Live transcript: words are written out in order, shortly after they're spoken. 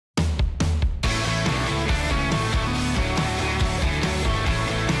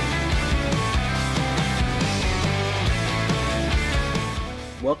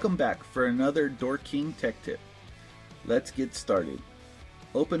Welcome back for another DoorKing tech tip. Let's get started.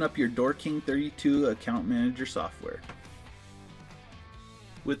 Open up your DoorKing 32 account manager software.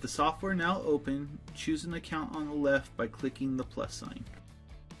 With the software now open, choose an account on the left by clicking the plus sign.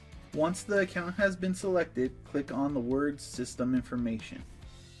 Once the account has been selected, click on the words System Information.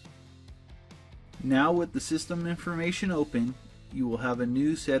 Now with the system information open, you will have a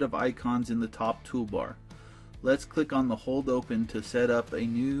new set of icons in the top toolbar. Let's click on the hold open to set up a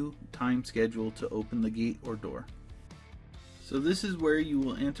new time schedule to open the gate or door. So this is where you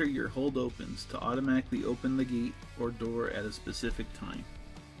will enter your hold opens to automatically open the gate or door at a specific time.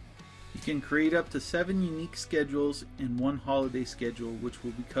 You can create up to 7 unique schedules and 1 holiday schedule, which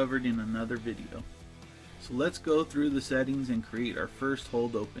will be covered in another video. So let's go through the settings and create our first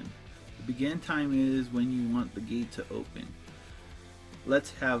hold open. The begin time is when you want the gate to open.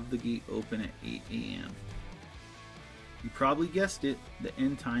 Let's have the gate open at 8 a.m. You probably guessed it, the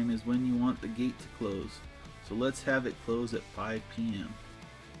end time is when you want the gate to close. So let's have it close at 5 p.m.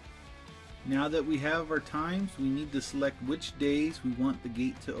 Now that we have our times, we need to select which days we want the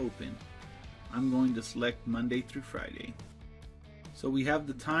gate to open. I'm going to select Monday through Friday. So we have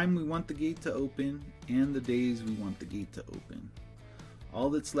the time we want the gate to open and the days we want the gate to open.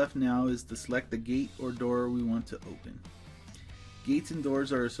 All that's left now is to select the gate or door we want to open. Gates and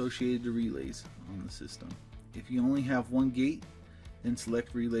doors are associated to relays on the system. If you only have one gate, then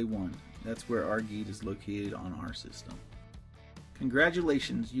select Relay 1. That's where our gate is located on our system.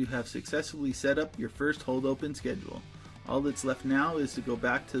 Congratulations, you have successfully set up your first hold open schedule. All that's left now is to go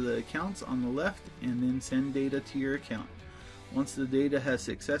back to the accounts on the left and then send data to your account. Once the data has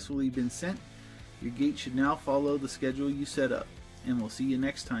successfully been sent, your gate should now follow the schedule you set up. And we'll see you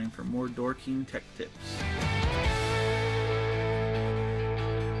next time for more DoorKing tech tips.